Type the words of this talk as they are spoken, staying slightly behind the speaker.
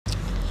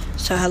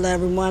So hello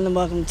everyone and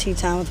welcome to Tea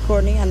Time with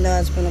Courtney. I know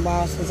it's been a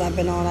while since I've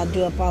been on. I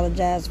do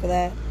apologize for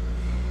that.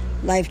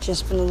 Life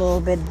just been a little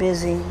bit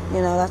busy.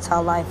 You know, that's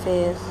how life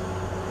is.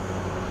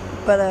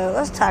 But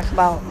let's talk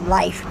about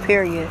life,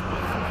 period.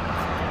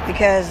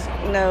 Because,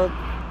 you know,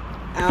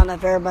 I don't know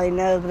if everybody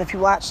knows, but if you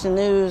watch the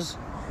news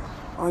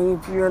or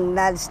if you're in the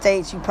United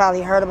States, you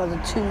probably heard about the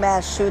 2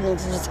 mass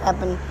shootings that just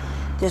happened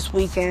this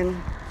weekend.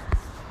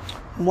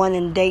 One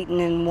in Dayton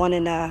and one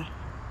in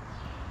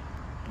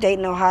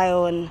Dayton,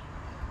 Ohio, and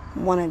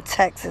one in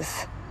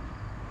Texas.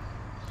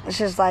 It's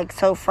just like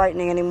so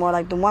frightening anymore.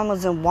 Like the one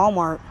was in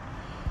Walmart.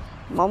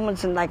 One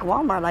was in like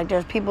Walmart. Like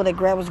there's people that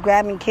was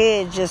grabbing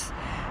kids, just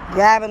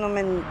grabbing them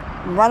and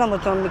running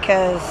with them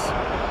because,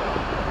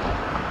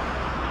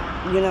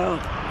 you know,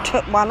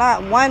 why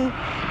not?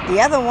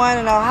 The other one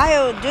in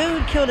Ohio,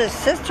 dude killed his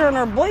sister and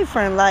her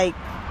boyfriend. Like,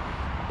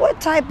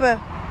 what type of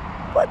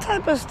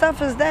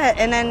stuff is that?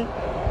 And then,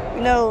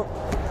 you know,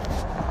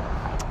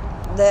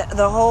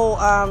 the whole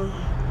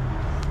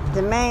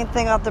the main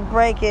thing off the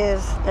break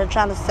is they're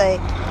trying to say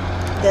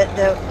that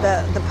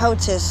the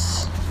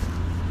POTUS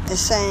is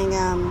saying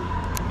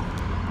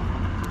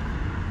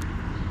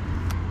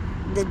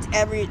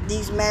that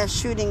these mass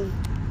shooting,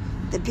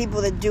 the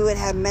people that do it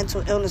have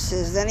mental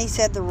illnesses. Then he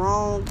said the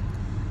wrong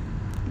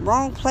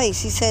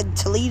place. He said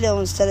Toledo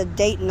instead of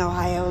Dayton,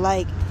 Ohio.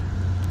 Like,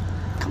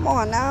 come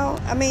on now.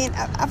 I mean,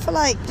 I feel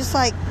like just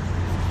a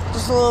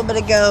little bit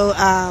ago,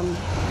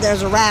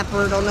 there's a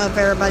rapper, don't know if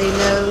everybody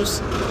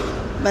knows,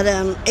 but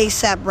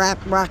A$AP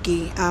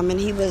Rocky, and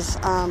he was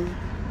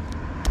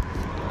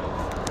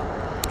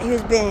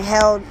being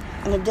held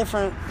in a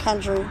different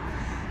country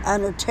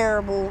under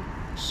terrible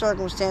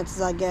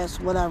circumstances, I guess,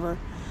 whatever.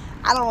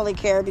 I don't really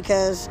care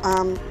because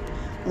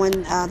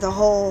when the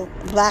whole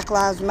Black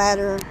Lives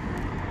Matter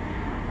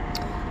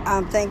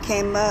thing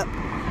came up,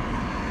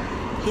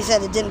 he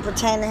said it didn't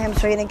pertain to him,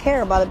 so he didn't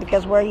care about it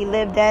because where he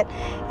lived at,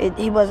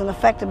 he wasn't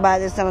affected by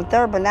this and the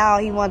third. But now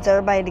he wants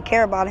everybody to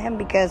care about him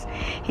because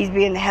he's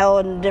being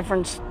held in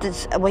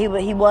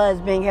he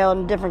was being held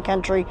in a different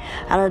country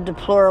under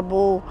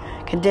deplorable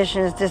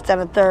conditions, this, that,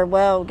 and the third.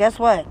 Well, guess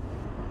what?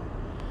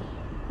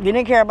 You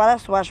didn't care about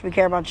us, why should we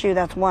care about you?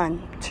 That's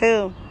one.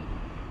 Two,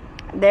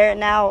 there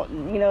now,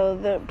 you know,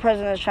 the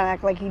president is trying to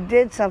act like he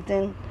did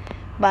something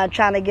by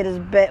trying to get his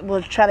bail,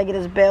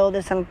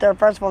 this and the third.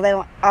 First of all, they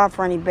don't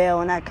offer any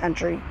bail in that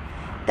country.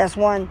 That's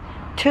one.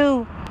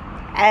 Two,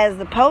 as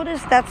the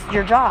POTUS, that's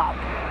your job.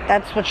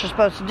 That's what you're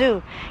supposed to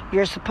do.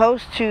 You're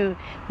supposed to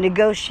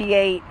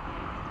negotiate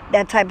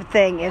that type of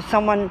thing. If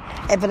an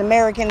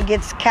American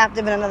gets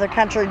captive in another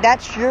country,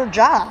 that's your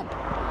job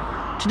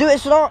to do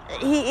it. So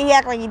he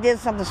act like he did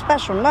something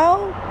special.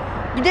 No,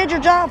 you did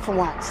your job for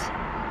once.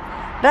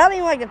 But I don't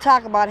even like to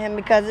talk about him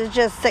because it's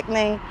just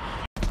sickening.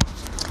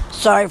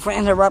 Sorry for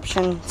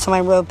interruption.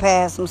 Somebody rode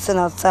past. I'm sitting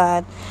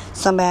outside.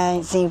 Somebody I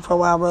ain't seen for a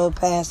while rode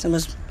past and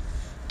was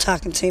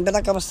talking to me. But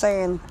like I was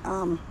saying,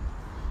 there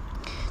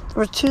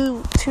were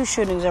two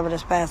shootings over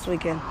this past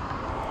weekend.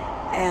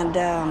 And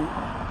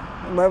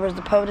where was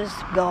the POTUS?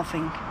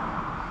 Golfing.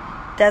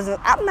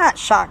 I'm not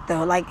shocked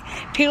though. Like,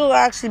 people will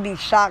actually be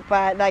shocked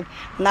by it. Like,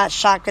 I'm not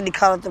shocked that he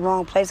called it the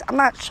wrong place. I'm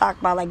not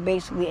shocked by like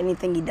basically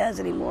anything he does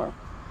anymore.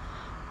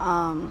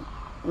 I'm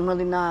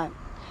really not.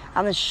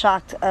 I'm just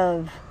shocked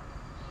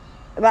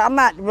but I'm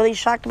not really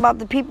shocked about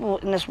the people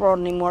in this world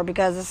anymore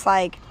because it's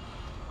like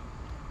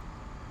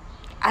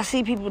I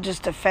see people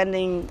just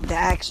defending the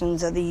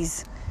actions of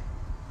these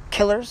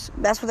killers.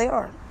 That's what they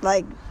are.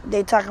 Like,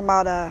 they talking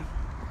about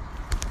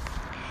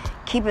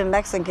keeping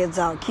Mexicans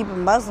out,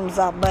 keeping Muslims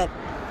out, but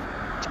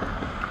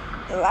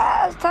the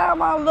last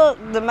time I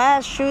looked, the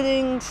mass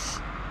shootings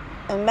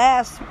and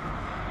mass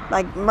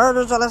like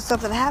murders, all that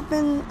stuff that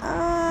happened,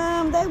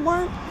 they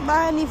weren't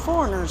by any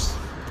foreigners.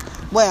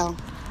 Well,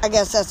 I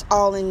guess that's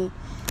all in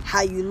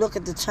how you look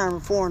at the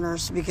term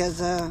foreigners because,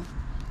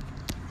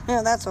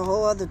 that's a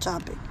whole other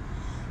topic.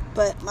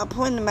 But my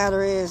point in the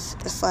matter is,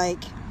 it's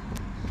like,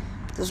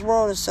 this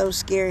world is so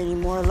scary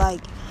anymore.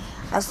 Like,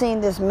 I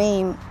seen this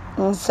meme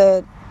and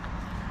said,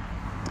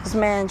 this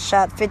man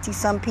shot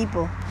 50-some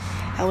people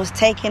and was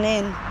taken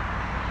in.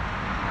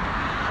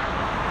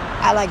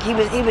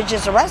 He was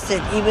just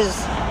arrested. He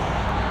was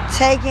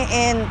taken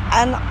in,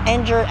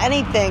 uninjured,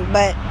 anything.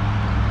 But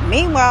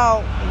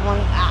meanwhile, when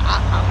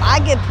I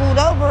get pulled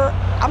over,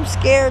 I'm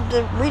scared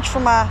to reach for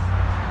my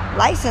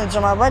license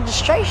or my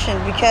registration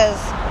because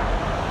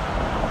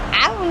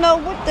I don't know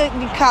what the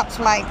cops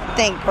might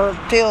think or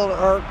feel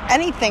or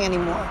anything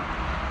anymore.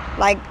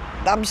 Like,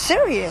 I'm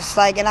serious.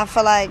 Like, and I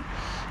feel like,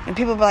 and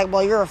people be like,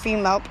 well, you're a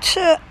female.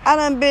 I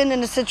done been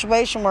in a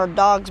situation where a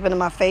dog's been in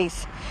my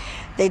face.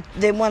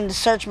 They wanted to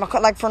search my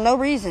car, like, for no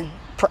reason.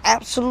 For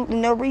absolutely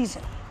no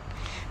reason.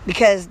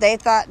 Because they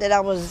thought that I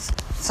was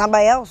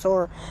somebody else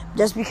or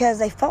just because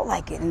they felt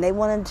like it and they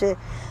wanted to,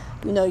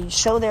 you know,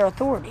 show their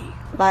authority.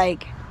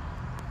 Like,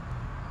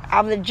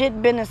 I've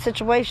legit been in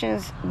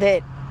situations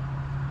that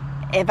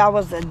if I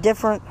was a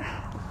different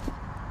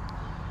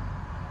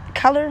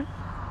color,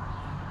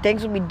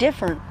 things would be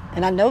different.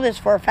 And I know this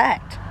for a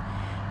fact.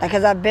 Like,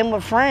 because I've been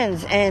with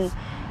friends, and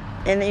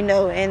you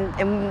know, and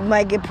we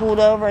might get pulled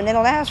over, and they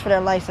don't ask for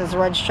their license or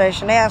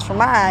registration. They ask for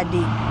my ID.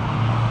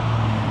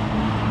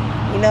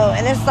 You know,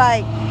 and it's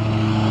like,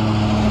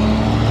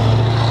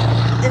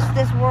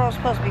 this world's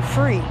supposed to be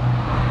free.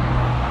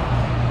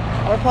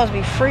 We're supposed to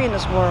be free in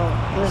this world,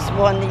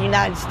 in the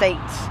United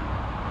States.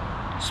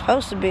 It's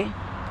supposed to be.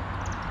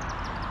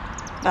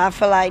 But I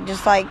feel like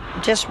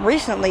just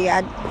recently,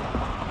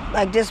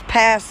 like this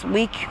past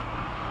week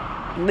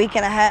and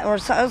a half, or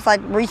so, it was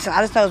like recent.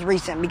 I just know it was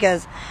recent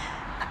because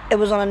it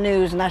was on the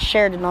news and I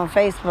shared it on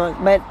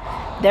Facebook. But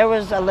there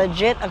was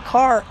a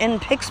car in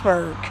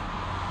Pittsburgh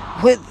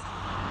with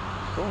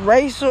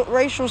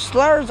racial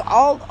slurs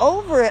all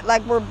over it,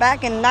 like we're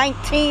back in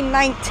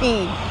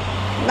 1919,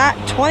 not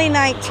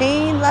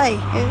 2019. Like,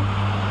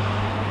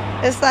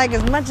 it's like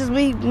as much as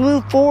we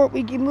move forward,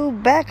 we can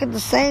move back at the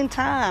same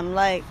time.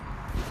 Like,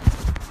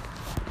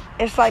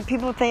 it's like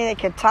people think they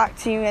can talk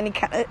to you any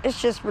kind. It's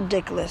just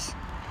ridiculous,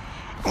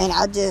 and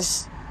I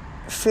just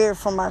fear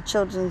for my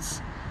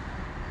children's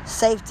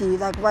safety,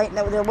 like right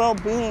now, their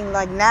well-being,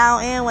 like now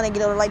and when they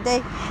get older. Like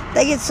they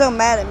get so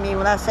mad at me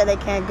when I say they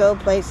can't go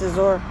places,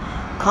 or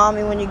call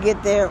me when you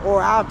get there,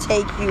 or I'll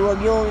take you, or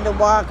you don't need to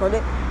walk, but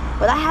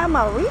I have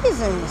my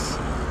reasons.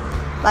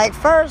 Like,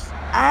 first,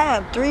 I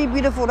have 3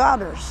 beautiful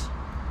daughters.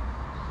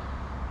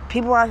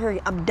 People out here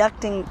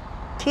abducting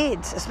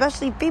kids,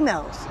 especially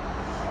females.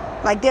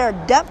 Like, they're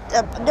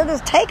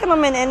just taking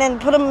them and then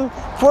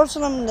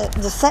forcing them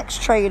to sex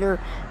trade, or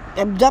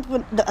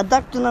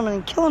abducting them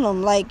and killing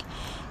them. Like,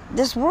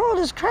 this world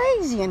is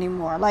crazy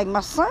anymore. Like, my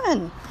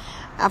son,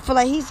 I feel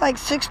like he's like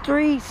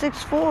 6'3",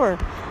 6'4".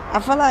 I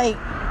feel like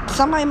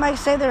somebody might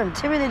say they're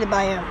intimidated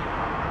by him.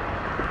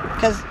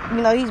 Because,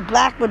 you know, he's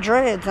black with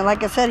dreads. And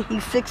like I said,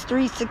 he's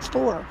 6'3",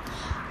 6'4".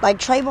 Like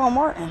Trayvon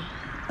Martin.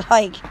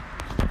 Like,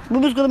 we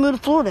was going to move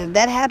to Florida. If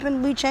that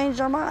happened, we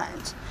changed our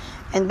minds.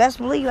 And best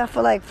believe, I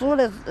feel like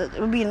Florida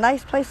would be a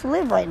nice place to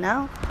live right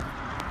now.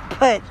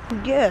 But,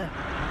 yeah.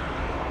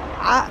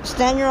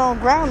 Stand your own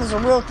ground is a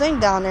real thing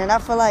down there. And I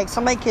feel like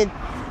somebody could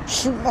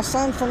shoot my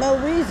son for no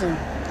reason.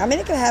 I mean,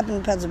 it could happen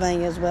in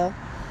Pennsylvania as well,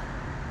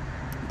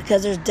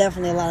 because there's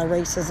definitely a lot of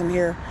racism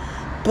here.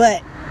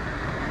 But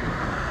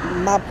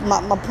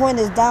my point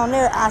is, down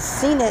there, I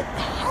seen it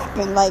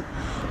happen. Like,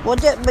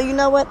 but you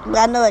know what?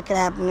 I know it could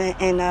happen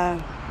in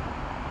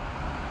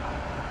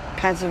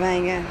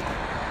Pennsylvania,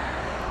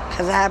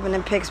 because it happened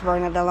in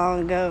Pittsburgh not that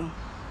long ago.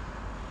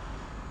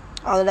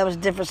 Although that was a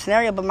different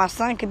scenario, but my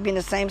son could be in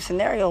the same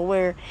scenario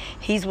where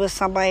he's with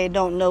somebody that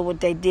don't know what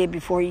they did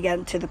before he got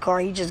into the car.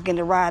 He's just getting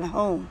a ride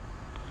home.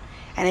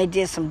 And they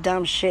did some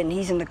dumb shit, and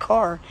he's in the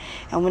car.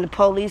 And when the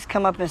police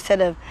come up,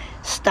 instead of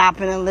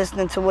stopping and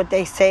listening to what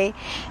they say,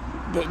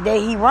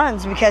 he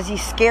runs because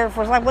he's scared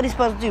for his life. What is he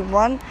supposed to do?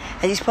 Run?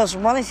 Is he supposed to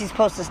run? Is he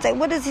supposed to stay?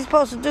 What is he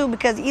supposed to do?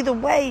 Because either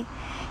way,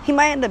 he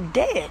might end up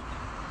dead.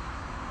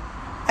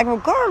 Like,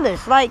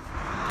 regardless. Like,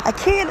 a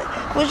kid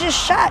was just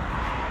shot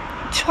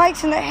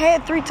twice in the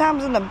head, 3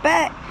 times in the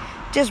back,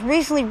 just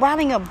recently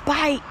riding a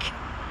bike.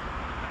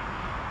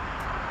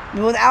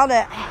 Without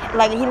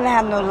he didn't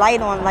have no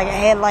light on, like a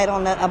headlight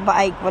on a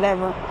bike,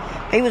 whatever.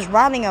 But he was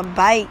riding a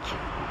bike,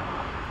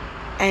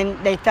 and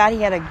they thought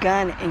he had a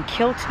gun and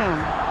killed him.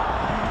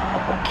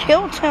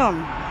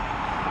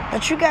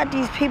 But you got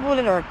these people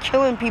that are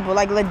killing people,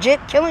 like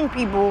legit killing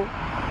people,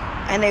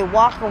 and they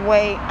walk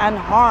away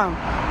unharmed.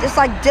 Just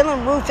like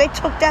Dylan Roof, they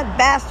took that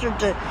bastard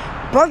to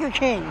Burger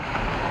King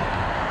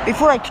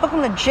before they took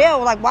him to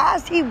jail. Like, why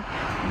is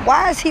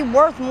he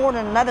worth more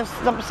than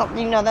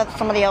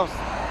somebody else?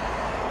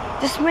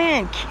 This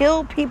man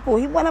killed people.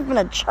 He went up in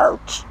a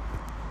church.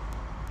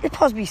 You're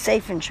supposed to be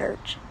safe in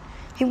church.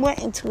 He went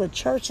into a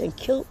church and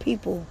killed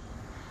people,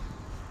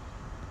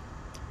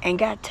 and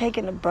got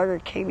taken to Burger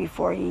King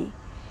before he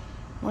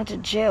went to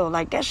jail.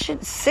 Like, that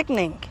shit's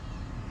sickening.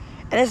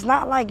 And it's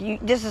not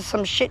like this is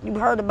some shit you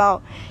heard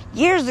about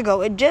years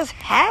ago. It just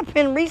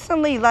happened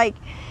recently. Like,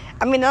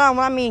 I mean, when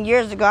I mean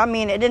years ago, I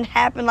mean it didn't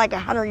happen like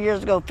 100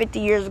 years ago, 50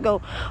 years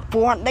ago,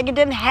 400. Like, it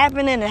didn't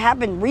happen, and it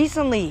happened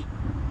recently.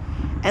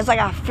 And it's like,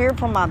 I fear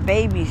for my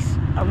babies.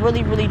 I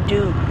really, really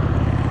do.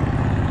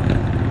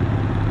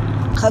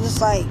 Because it's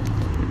like,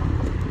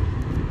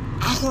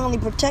 I can only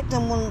protect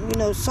them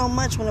when, so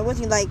much when they're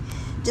with you. Like,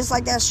 just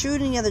like that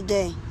shooting the other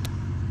day.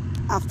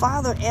 Our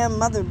father and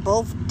mother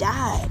both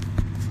died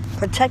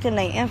protecting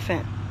their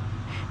infant.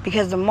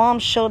 Because the mom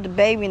showed the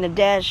baby and the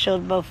dad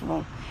showed both of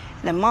them.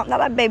 And the mom, now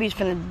that baby's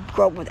finna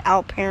grow up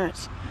without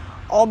parents.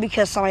 All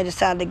because somebody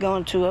decided to go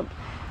into a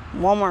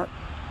Walmart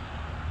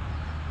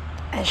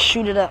and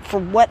shoot it up. For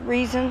what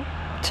reason?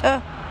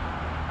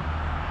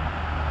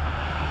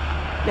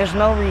 There's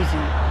no reason.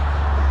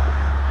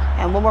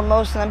 And what were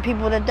most of them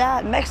people that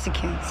died?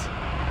 Mexicans.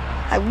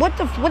 Like,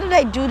 what did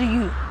they do to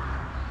you?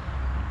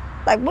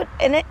 Like, what?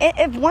 And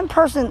if one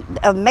person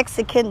of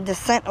Mexican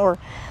descent or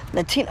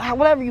Latino,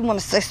 whatever you want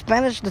to say,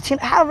 Spanish,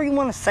 Latino, however you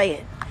want to say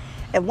it,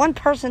 If one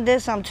person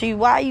did something to you,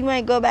 why you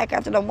ain't go back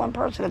after the one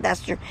person? If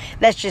that's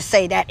let's just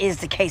say that is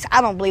the case.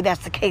 I don't believe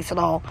that's the case at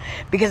all,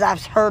 because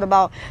I've heard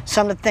about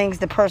some of the things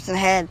the person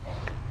had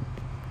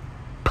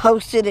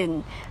posted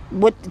and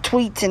with the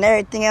tweets and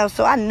everything else,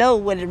 so I know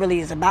what it really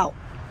is about.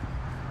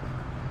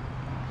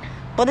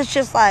 But it's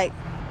just like,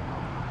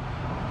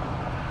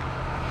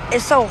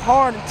 it's so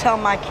hard to tell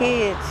my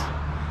kids,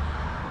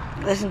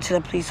 listen to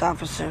the police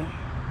officer,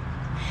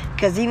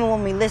 because even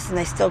when we listen,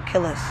 they still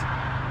kill us.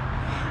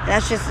 And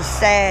that's just a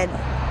sad,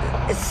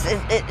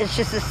 it's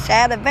just a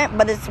sad event,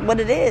 but it's what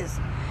it is.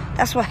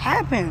 That's what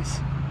happens.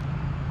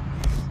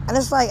 And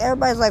it's like,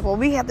 everybody's like, well,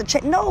 we have to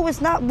change. No, it's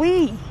not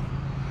we.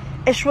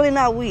 It's really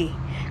not we.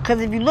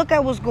 Because if you look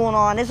at what's going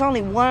on, it's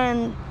only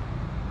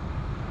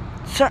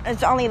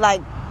it's only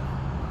like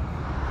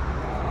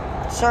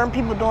certain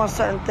people doing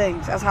certain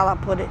things. That's how I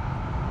put it.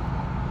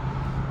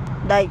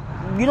 Like,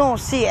 you don't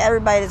see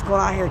everybody that's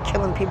going out here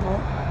killing people.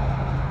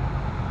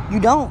 You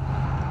don't.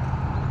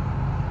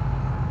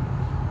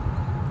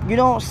 You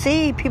don't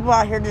see people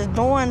out here just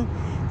doing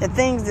the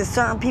things that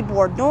certain people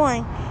are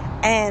doing,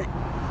 and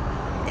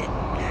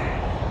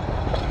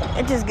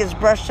it just gets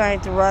brushed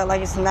underneath the rug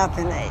like it's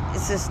nothing.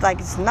 It's just like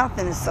it's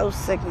nothing. It's so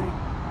sickening.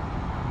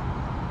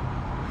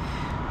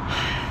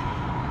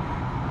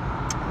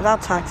 But I'll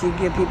talk to you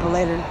good people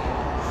later.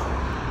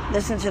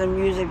 Listen to the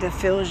music that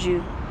fills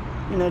you.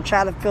 You know,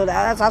 try to feel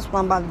that. That's what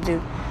I'm about to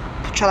do.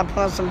 Try to put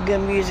on some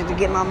good music to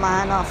get my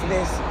mind off of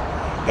this.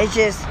 It's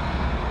just,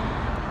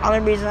 only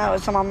reason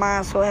it's on my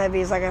mind so heavy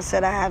is, like I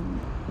said, I have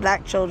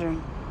black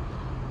children.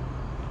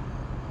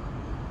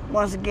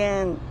 Once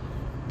again,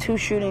 2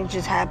 shootings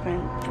just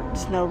happened for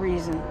just no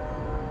reason.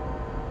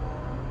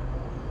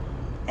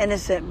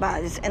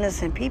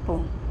 Innocent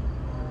people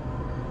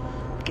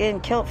getting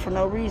killed for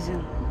no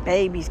reason.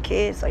 Babies,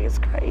 kids, like, it's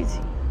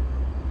crazy.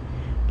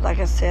 But like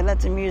I said, let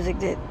the music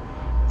that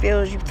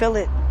fills you, feel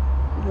it,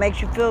 makes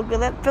you feel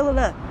good, fill it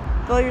up.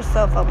 Fill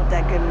yourself up with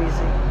that good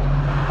music.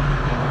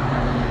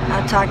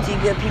 I'll talk to you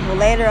good people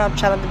later. I'm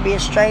trying not to be a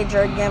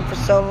stranger again for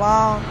so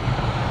long.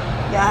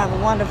 Y'all have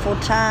a wonderful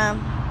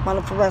time,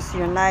 wonderful rest of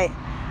your night.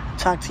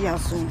 Talk to y'all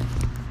soon.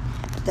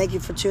 Thank you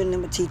for tuning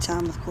in with Tea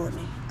Time with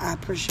Courtney. I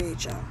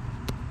appreciate y'all.